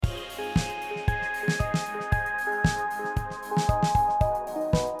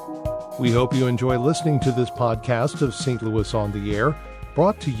We hope you enjoy listening to this podcast of St. Louis on the Air,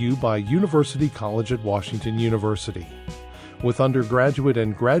 brought to you by University College at Washington University, with undergraduate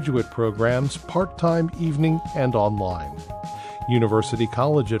and graduate programs part-time, evening, and online. University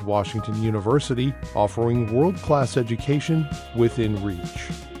College at Washington University, offering world-class education within reach.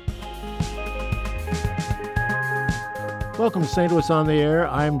 Welcome to St. Louis on the Air.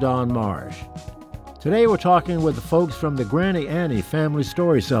 I'm Don Marsh. Today we're talking with the folks from the Granny Annie Family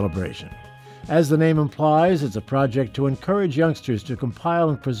Story Celebration. As the name implies, it's a project to encourage youngsters to compile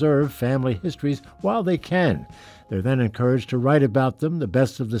and preserve family histories while they can. They're then encouraged to write about them. The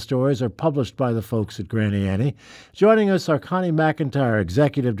best of the stories are published by the folks at Granny Annie. Joining us are Connie McIntyre,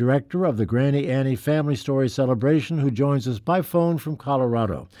 Executive Director of the Granny Annie Family Story Celebration, who joins us by phone from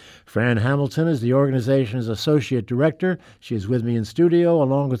Colorado. Fran Hamilton is the organization's Associate Director. She is with me in studio,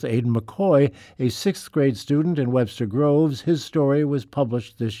 along with Aidan McCoy, a sixth grade student in Webster Groves. His story was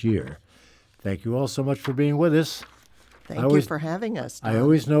published this year. Thank you all so much for being with us. Thank you for having us, Don. I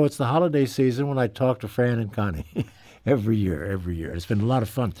always know it's the holiday season when I talk to Fran and Connie. Every year. It's been a lot of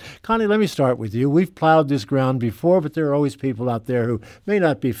fun. Connie, let me start with you. We've plowed this ground before, but there are always people out there who may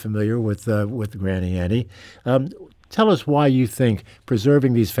not be familiar with Granny Annie. Tell us why you think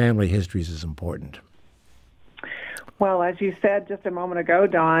preserving these family histories is important. Well, as you said just a moment ago,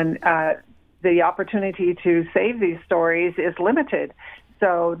 Don, the opportunity to save these stories is limited.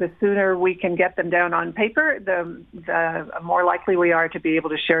 So the sooner we can get them down on paper, the more likely we are to be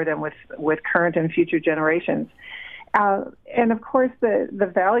able to share them with current and future generations. And of course,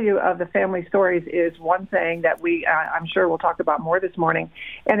 the value of the family stories is one thing that I'm sure we'll talk about more this morning.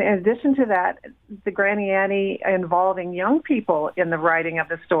 And in addition to that, the Granny Annie involving young people in the writing of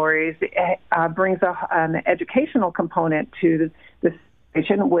the stories brings an educational component to the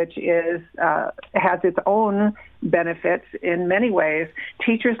which has its own benefits in many ways.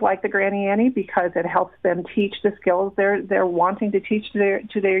 Teachers like the Granny Annie because it helps them teach the skills they're wanting to teach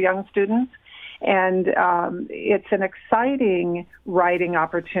to their young students. And it's an exciting writing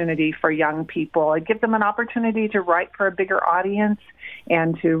opportunity for young people. It gives them an opportunity to write for a bigger audience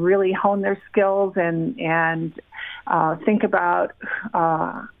and to really hone their skills and think about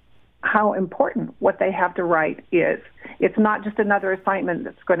how important what they have to write is. It's not just another assignment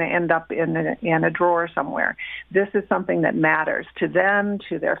that's going to end up in a drawer somewhere. This is something that matters to them,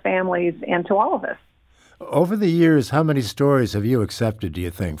 to their families, and to all of us. Over the years, how many stories have you accepted, do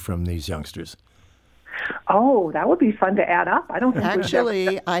you think, from these youngsters? Oh, that would be fun to add up. I don't think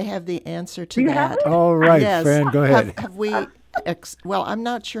Actually, I have the answer to that. Have it? All right, yes. Fran, go ahead. Have we? Well, I'm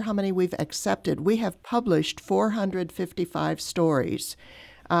not sure how many we've accepted. We have published 455 stories.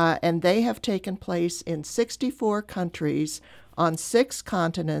 And they have taken place in 64 countries on 6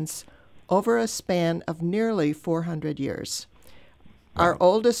 continents over a span of nearly 400 years. Wow. Our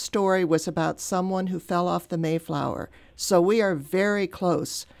oldest story was about someone who fell off the Mayflower, so we are very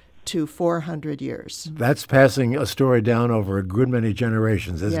close to 400 years. That's passing a story down over a good many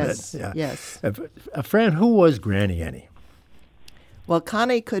generations, isn't it? Yeah. Yes. Fran, who was Granny Annie? Well,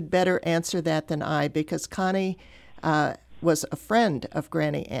 Connie could better answer that than I, because Connie was a friend of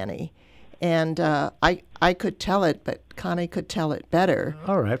Granny Annie, and I could tell it, but Connie could tell it better.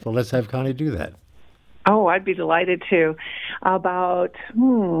 All right, well, let's have Connie do that. Oh, I'd be delighted to. About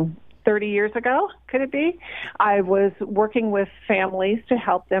 30 years ago, could it be? I was working with families to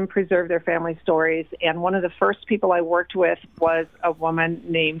help them preserve their family stories, and one of the first people I worked with was a woman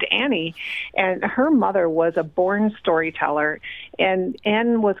named Annie, and her mother was a born storyteller, and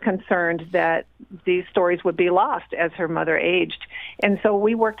Anne was concerned that these stories would be lost as her mother aged. And so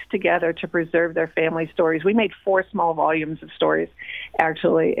we worked together to preserve their family stories. We made 4 small volumes of stories,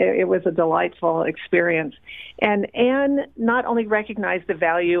 actually. It was a delightful experience. And Anne not only recognized the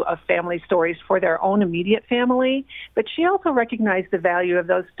value of family stories for their own immediate family, but she also recognized the value of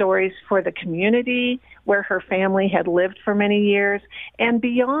those stories for the community where her family had lived for many years and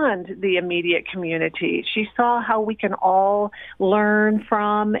beyond the immediate community. She saw how we can all learn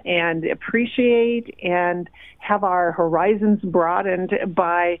from and appreciate and have our horizons broadened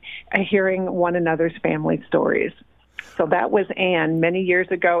by hearing one another's family stories. So that was Anne many years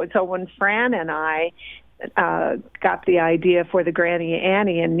ago. And so when Fran and I got the idea for the Granny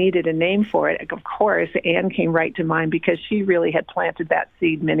Annie and needed a name for it, of course, Anne came right to mind because she really had planted that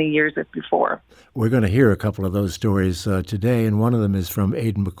seed many years before. We're going to hear a couple of those stories today, and one of them is from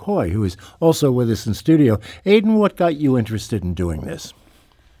Aidan McCoy, who is also with us in studio. Aidan, what got you interested in doing this?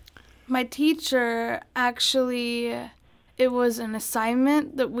 My teacher, actually, it was an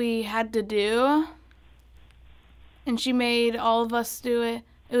assignment that we had to do, and she made all of us do it.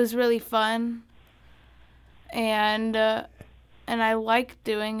 It was really fun. And I liked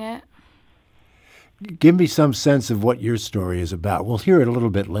doing it. give me some sense of what your story is about. We'll hear it a little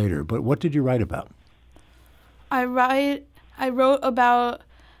bit later, but what did you write about? I wrote about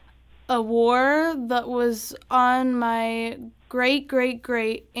a war that was on my great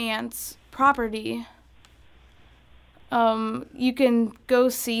aunt's property. You can go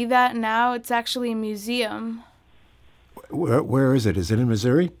see that now. It's actually a museum. Where is it? Is it in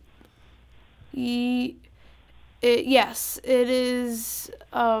Missouri? Yes, it is.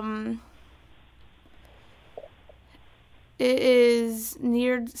 It is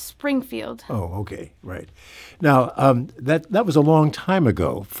near Springfield. Oh, okay, right. Now, that was a long time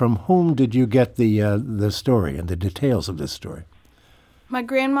ago. From whom did you get the story and the details of this story? My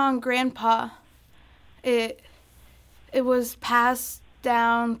grandma and grandpa. It was passed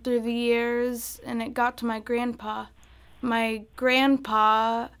down through the years, and it got to my grandpa. My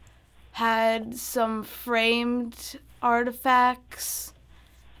grandpa had some framed artifacts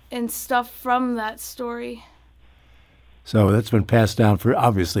and stuff from that story. So that's been passed down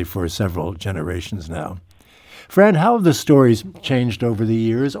obviously for several generations now. Fran, how have the stories changed over the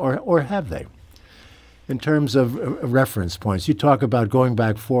years, or have they? In terms of reference points, you talk about going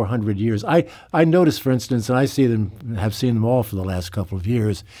back 400 years. I notice, for instance, and have seen them all for the last couple of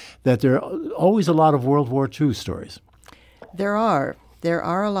years, that there are always a lot of World War II stories. There are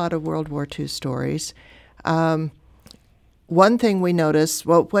a lot of World War II stories. One thing we noticed,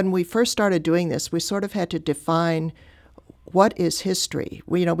 well, when we first started doing this, we sort of had to define what is history.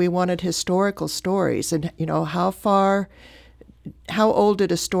 We wanted historical stories, and how old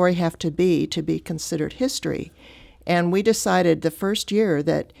did a story have to be considered history? And we decided the first year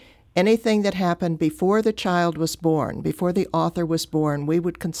that anything that happened before the child was born, before the author was born, we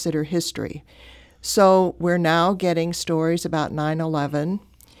would consider history. So we're now getting stories about 9/11.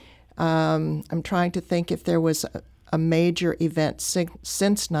 I'm trying to think if there was a major event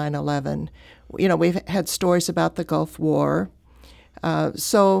since 9/11. We've had stories about the Gulf War.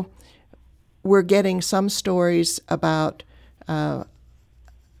 So we're getting some stories about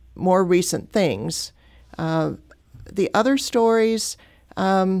more recent things. The other stories,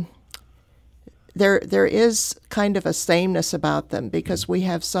 there is kind of a sameness about them, because we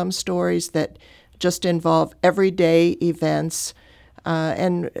have some stories that just involve everyday events.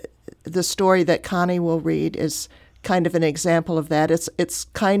 And the story that Connie will read is kind of an example of that. It's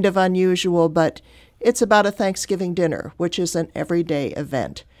kind of unusual, but it's about a Thanksgiving dinner, which is an everyday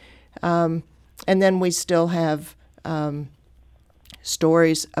event. And then we still have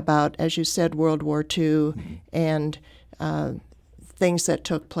stories about, as you said, World War II and things that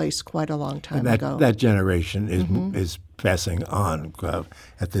took place quite a long time ago. That generation is passing on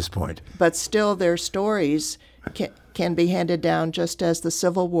at this point. But still, their stories can be handed down, just as the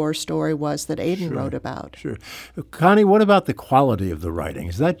Civil War story was that Aidan wrote about. Sure. Connie, what about the quality of the writing?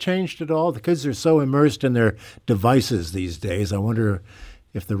 Has that changed at all? The kids are so immersed in their devices these days. I wonder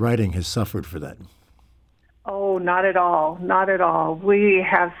if the writing has suffered for that. Oh, not at all. Not at all. We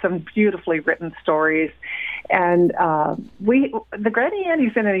have some beautifully written stories. And the Granny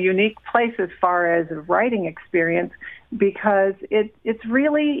Annie's in a unique place as far as a writing experience, because it's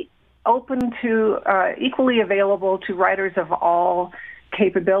really open to, equally available to writers of all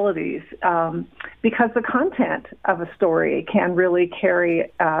capabilities, because the content of a story can really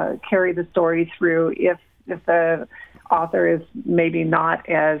carry the story through if the author is maybe not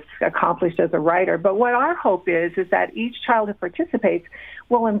as accomplished as a writer. But what our hope is that each child who participates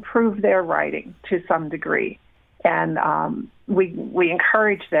will improve their writing to some degree. And we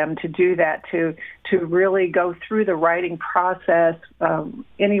encourage them to do that, to really go through the writing process.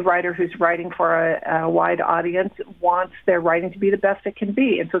 Any writer who's writing for a wide audience wants their writing to be the best it can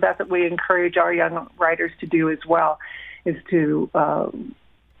be. And so that's what we encourage our young writers to do as well, is to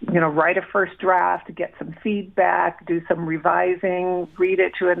write a first draft, get some feedback, do some revising, read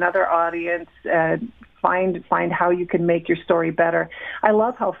it to another audience, find how you can make your story better. I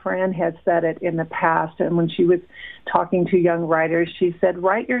love how Fran has said it in the past, and when she was talking to young writers, she said,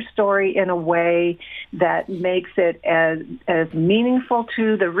 write your story in a way that makes it as meaningful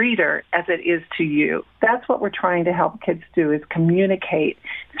to the reader as it is to you. That's what we're trying to help kids do, is communicate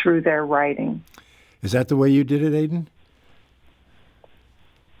through their writing. Is that the way you did it, Aidan?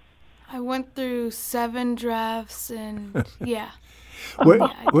 I went through 7 drafts, and yeah.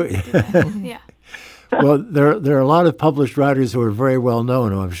 Yeah. Well, there are a lot of published writers who are very well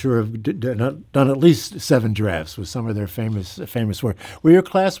known, who I'm sure have done at least 7 drafts with some of their famous work. Were your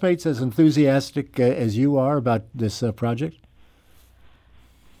classmates as enthusiastic as you are about this project?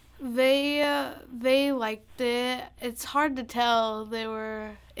 They liked it. It's hard to tell. They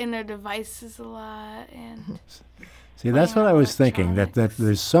were in their devices a lot, and See, that's what I was thinking, that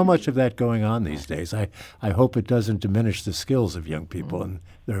there's so much of that going on these days. I hope it doesn't diminish the skills of young people and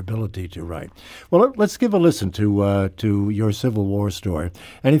their ability to write. Well, let's give a listen to your Civil War story.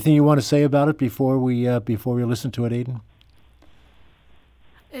 Anything you want to say about it before we listen to it, Aiden?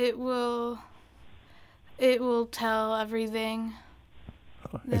 It will tell everything.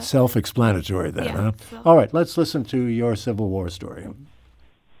 It's self-explanatory then, yeah, huh? All right, let's listen to your Civil War story.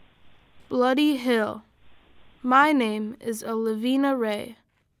 Bloody Hill. My name is Olivina Ray.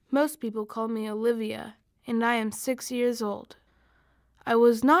 Most people call me Olivia, and I am 6 years old. I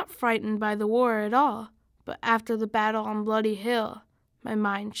was not frightened by the war at all, but after the battle on Bloody Hill, my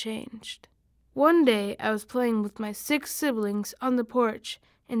mind changed. One day I was playing with my 6 siblings on the porch,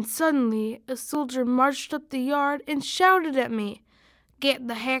 and suddenly a soldier marched up the yard and shouted at me, "Get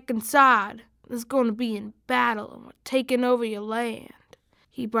the heck inside. There's going to be a battle, and we're taking over your land."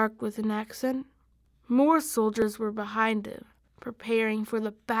 He barked with an accent. More soldiers were behind him, preparing for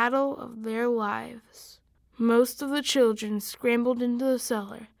the battle of their lives. Most of the children scrambled into the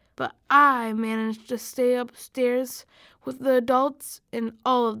cellar, but I managed to stay upstairs with the adults in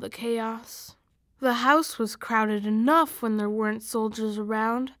all of the chaos. The house was crowded enough when there weren't soldiers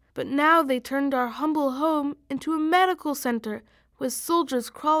around, but now they turned our humble home into a medical center with soldiers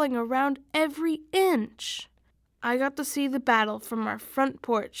crawling around every inch. I got to see the battle from our front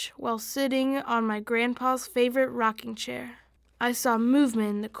porch while sitting on my grandpa's favorite rocking chair. I saw movement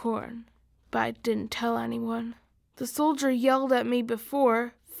in the corn, but I didn't tell anyone. The soldier yelled at me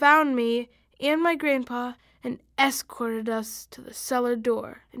before, found me and my grandpa, and escorted us to the cellar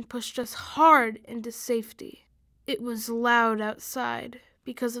door and pushed us hard into safety. It was loud outside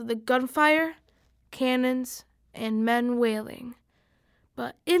because of the gunfire, cannons, and men wailing.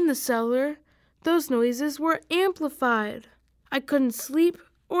 But in the cellar, those noises were amplified. I couldn't sleep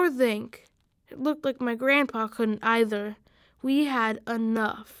or think. It looked like my grandpa couldn't either. We had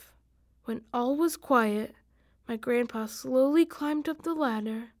enough. When all was quiet, my grandpa slowly climbed up the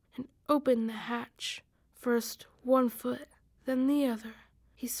ladder and opened the hatch. First one foot, then the other.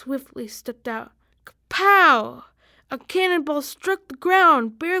 He swiftly stepped out. Kapow! A cannonball struck the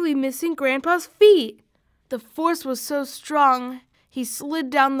ground, barely missing Grandpa's feet. The force was so strong, he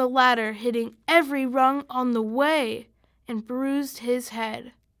slid down the ladder, hitting every rung on the way, and bruised his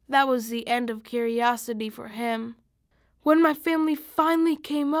head. That was the end of curiosity for him. When my family finally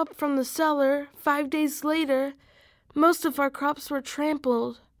came up from the cellar 5 days later, most of our crops were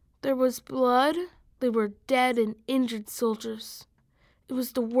trampled. There was blood. There were dead and injured soldiers. It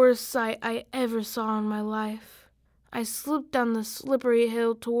was the worst sight I ever saw in my life. I slipped down the slippery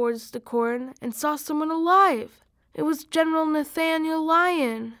hill towards the corn and saw someone alive. It was General Nathaniel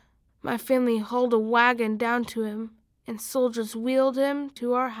Lyon. My family hauled a wagon down to him, and soldiers wheeled him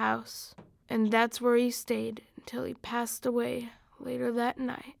to our house. And that's where he stayed until he passed away later that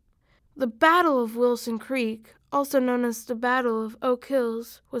night. The Battle of Wilson Creek, also known as the Battle of Oak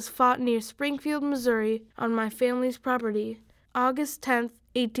Hills, was fought near Springfield, Missouri, on my family's property, August 10th,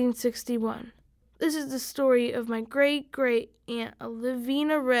 1861. This is the story of my great-great-aunt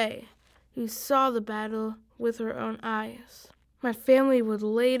Olivina Ray, who saw the battle with her own eyes. My family would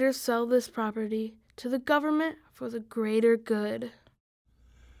later sell this property to the government for the greater good.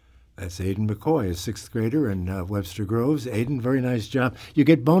 That's Aiden McCoy, a 6th grader in Webster Groves. Aiden, very nice job. You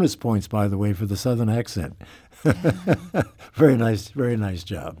get bonus points, by the way, for the Southern accent. Very nice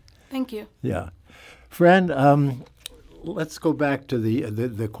job. Thank you. Yeah. Friend, let's go back to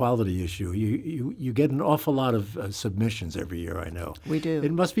the quality issue. You get an awful lot of submissions every year, I know. We do.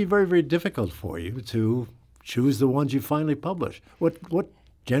 It must be very, very difficult for you to choose the ones you finally publish. What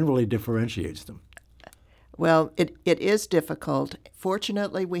generally differentiates them? Well, it is difficult.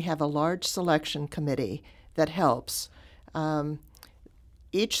 Fortunately, we have a large selection committee that helps.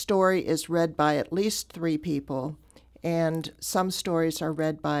 Each story is read by at least 3 people, and some stories are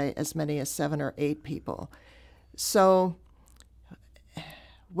read by as many as 7 or 8 people. So,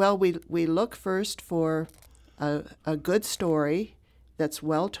 well, we look first for a good story that's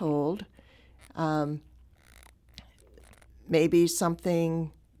well told, maybe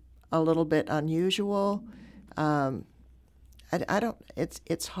something a little bit unusual. I don't.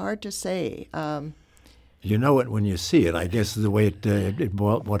 It's hard to say. You know it when you see it, I guess, is the way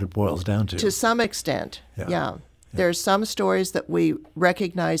what it boils down to. To some extent, yeah. There are some stories that we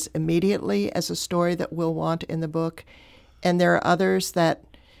recognize immediately as a story that we'll want in the book, and there are others that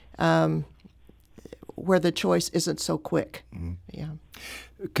where the choice isn't so quick. Mm-hmm. Yeah.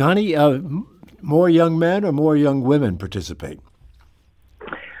 Connie, more young men or more young women participate?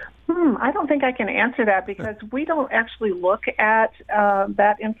 I don't think I can answer that because we don't actually look at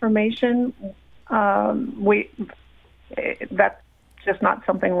that information. that's just not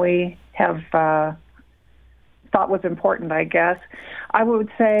something we have thought was important, I guess. I would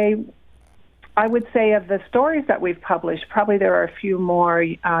say of the stories that we've published, probably there are a few more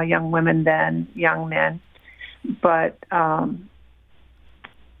young women than young men. But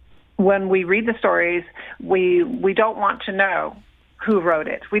when we read the stories, we don't want to know who wrote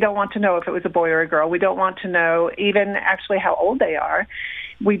it. We don't want to know if it was a boy or a girl. We don't want to know even actually how old they are.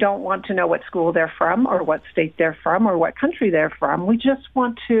 We don't want to know what school they're from or what state they're from or what country they're from. We just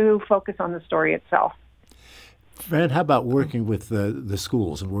want to focus on the story itself. Fran, how about working with the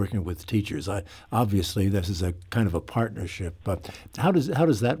schools and working with teachers? Obviously, this is a kind of a partnership, but how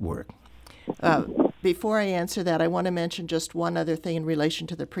does that work? Before I answer that, I want to mention just one other thing in relation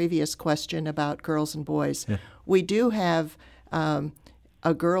to the previous question about girls and boys. Yeah. We do have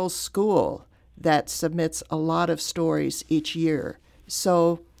a girls' school that submits a lot of stories each year.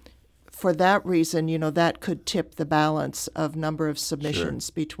 So for that reason, that could tip the balance of number of submissions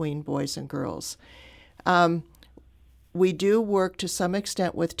between boys and girls. We do work to some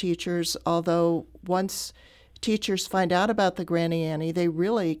extent with teachers, although once teachers find out about the Granny Annie, they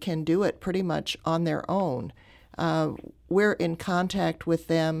really can do it pretty much on their own. We're in contact with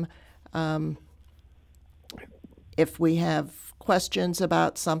them if we have questions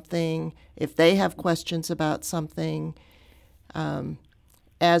about something, if they have questions about something.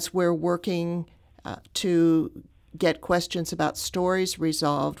 As we're working to get questions about stories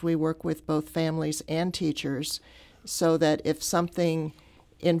resolved, we work with both families and teachers so that if something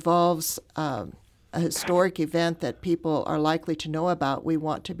involves a historic event that people are likely to know about, we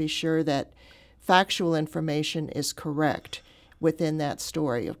want to be sure that factual information is correct within that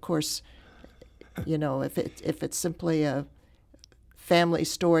story. Of course, if it's simply a family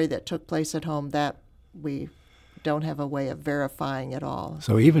story that took place at home, that we don't have a way of verifying at all.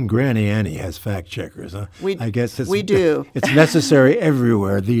 So even Granny Annie has fact checkers, huh? I guess we do. It's necessary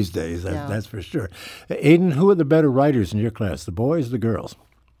everywhere these days, that's for sure. Aiden, who are the better writers in your class, the boys or the girls?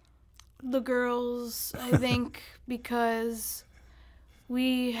 The girls, I think, because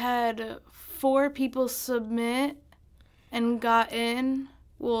we had 4 people submit and got in.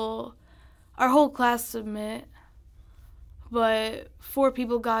 Well, our whole class submit, but 4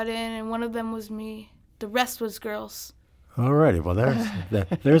 people got in, and one of them was me. The rest was girls. All righty. Well,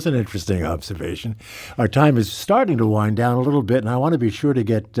 there's an interesting observation. Our time is starting to wind down a little bit, and I want to be sure to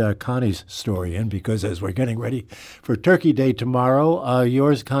get Connie's story in because as we're getting ready for Turkey Day tomorrow,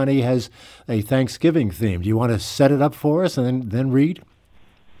 yours, Connie, has a Thanksgiving theme. Do you want to set it up for us and then read?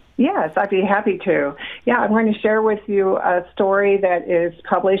 Yes, I'd be happy to. Yeah, I'm going to share with you a story that is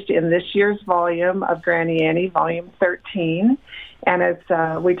published in this year's volume of Granny Annie, volume 13. And as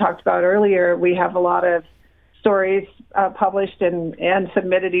we talked about earlier, we have a lot of stories published and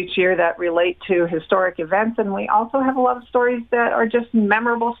submitted each year that relate to historic events. And we also have a lot of stories that are just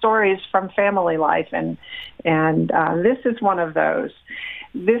memorable stories from family life. And this is one of those.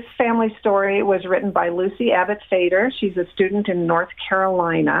 This family story was written by Lucy Abbott Fader. She's a student in North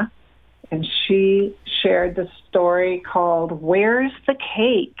Carolina. And she shared the story called Where's the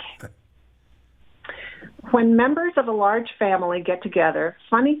Cake? When members of a large family get together,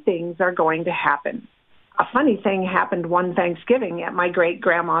 funny things are going to happen. A funny thing happened one Thanksgiving at my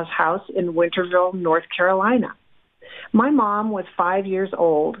great-grandma's house in Winterville, North Carolina. My mom was 5 years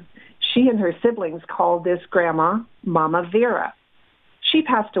old. She and her siblings called this grandma Mama Vera. She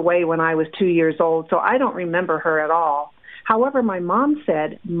passed away when I was 2 years old, so I don't remember her at all. However, my mom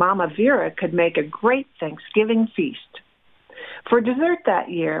said Mama Vera could make a great Thanksgiving feast. For dessert that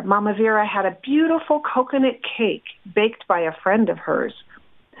year, Mama Vera had a beautiful coconut cake baked by a friend of hers.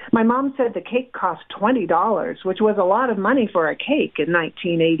 My mom said the cake cost $20, which was a lot of money for a cake in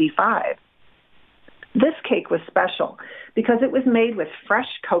 1985. This cake was special because it was made with fresh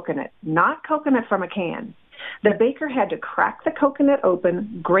coconut, not coconut from a can. The baker had to crack the coconut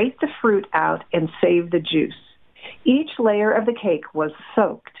open, grate the fruit out, and save the juice. Each layer of the cake was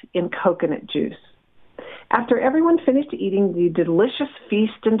soaked in coconut juice. After everyone finished eating the delicious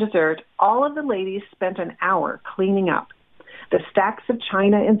feast and dessert, all of the ladies spent an hour cleaning up. The stacks of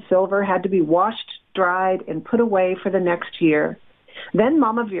china and silver had to be washed, dried, and put away for the next year. Then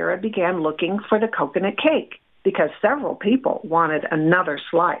Mama Vera began looking for the coconut cake because several people wanted another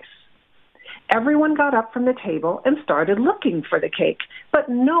slice. Everyone got up from the table and started looking for the cake, but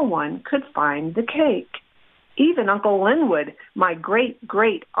no one could find the cake. Even Uncle Linwood, my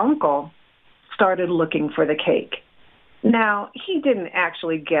great-great-uncle, started looking for the cake. Now, he didn't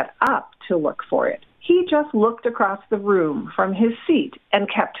actually get up to look for it. He just looked across the room from his seat and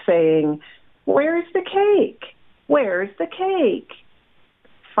kept saying, "Where's the cake? Where's the cake?"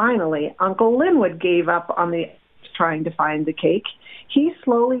 Finally, Uncle Linwood gave up on the trying to find the cake, he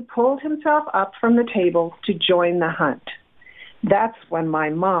slowly pulled himself up from the table to join the hunt. That's when my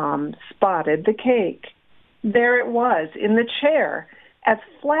mom spotted the cake. There it was in the chair, as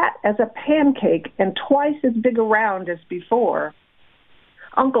flat as a pancake and twice as big around as before.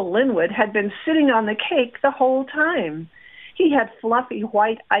 Uncle Linwood had been sitting on the cake the whole time. He had fluffy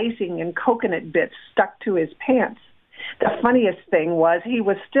white icing and coconut bits stuck to his pants. The funniest thing was he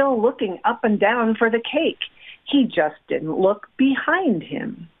was still looking up and down for the cake. He just didn't look behind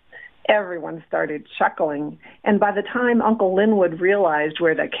him. Everyone started chuckling, and by the time Uncle Linwood realized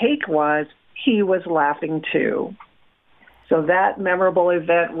where the cake was, he was laughing too. So that memorable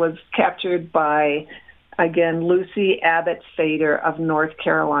event was captured by, again, Lucy Abbott Fader of North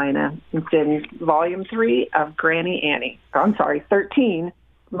Carolina. It's in Volume 3 of Granny Annie. I'm sorry, 13,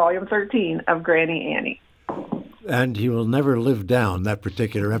 Volume 13 of Granny Annie. And he will never live down that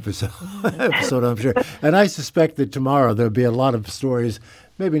particular episode, I'm sure. And I suspect that tomorrow there'll be a lot of stories,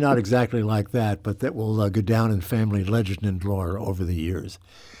 maybe not exactly like that, but that will go down in family legend and lore over the years.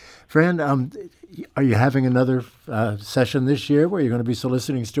 Fran, are you having another session this year where you're going to be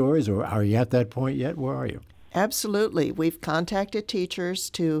soliciting stories, or are you at that point yet? Where are you? Absolutely. We've contacted teachers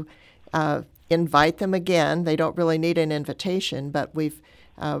to invite them again. They don't really need an invitation, but we've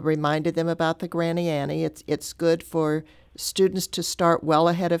reminded them about the Granny Annie. It's good for students to start well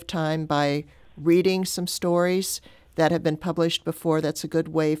ahead of time by reading some stories that have been published before. That's a good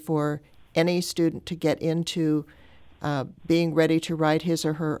way for any student to get into being ready to write his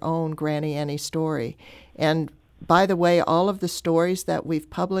or her own Granny Annie story. And by the way, all of the stories that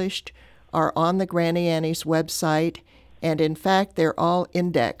we've published are on the Granny Annie's website, and in fact, they're all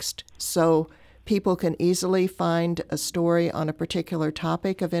indexed. So people can easily find a story on a particular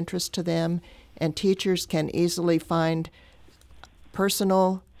topic of interest to them, and teachers can easily find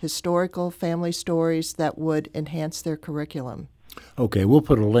personal, historical family stories that would enhance their curriculum. Okay, we'll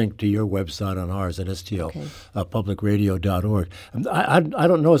put a link to your website on ours at stlpublicradio.org. I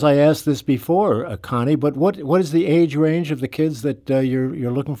don't know, as I asked this before, Connie, but what is the age range of the kids that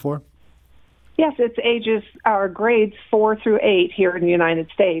you're looking for? Yes, it's grades 4 through 8 here in the United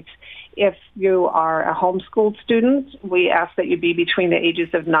States. If you are a homeschooled student, we ask that you be between the ages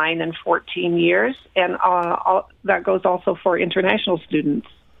of 9 and 14 years, and that goes also for international students.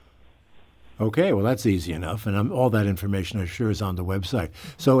 Okay, well, that's easy enough, and all that information, I'm sure, is on the website.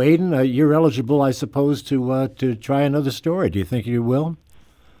 So, Aiden, you're eligible, I suppose, to try another story. Do you think you will?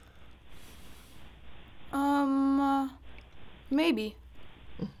 Maybe.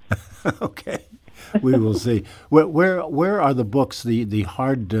 Okay, we will see. Where are the books, the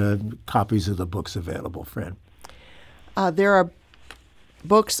hard copies of the books available, Fran? There are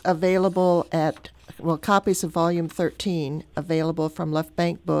books available copies of Volume 13 available from Left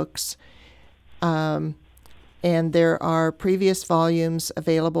Bank Books. And there are previous volumes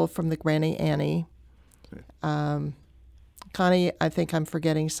available from the Granny Annie. Connie, I think I'm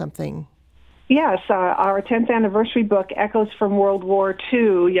forgetting something. Yes, our 10th anniversary book, Echoes from World War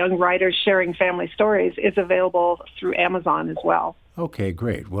II, Young Writers Sharing Family Stories, is available through Amazon as well. Okay,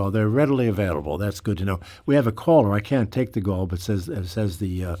 great. Well, they're readily available. That's good to know. We have a caller. I can't take the call, but says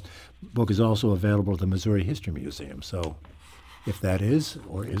the book is also available at the Missouri History Museum. So if that is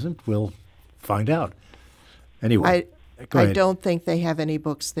or isn't, we'll find out. Anyway, go ahead. I don't think they have any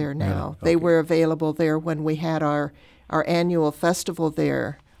books there now. Yeah, okay. They were available there when we had our annual festival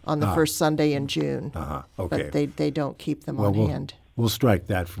there on the first Sunday in June. Okay. But they don't keep them on hand. We'll strike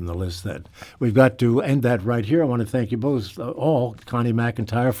that from the list then. We've got to end that right here. I want to thank you both, all, Connie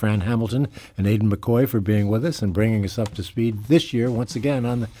McIntyre, Fran Hamilton, and Aiden McCoy for being with us and bringing us up to speed this year once again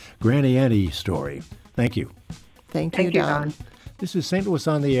on the Granny Annie story. Thank you. Thank you, Don. This is St. Louis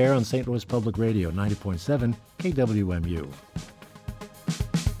on the Air on St. Louis Public Radio, 90.7 KWMU.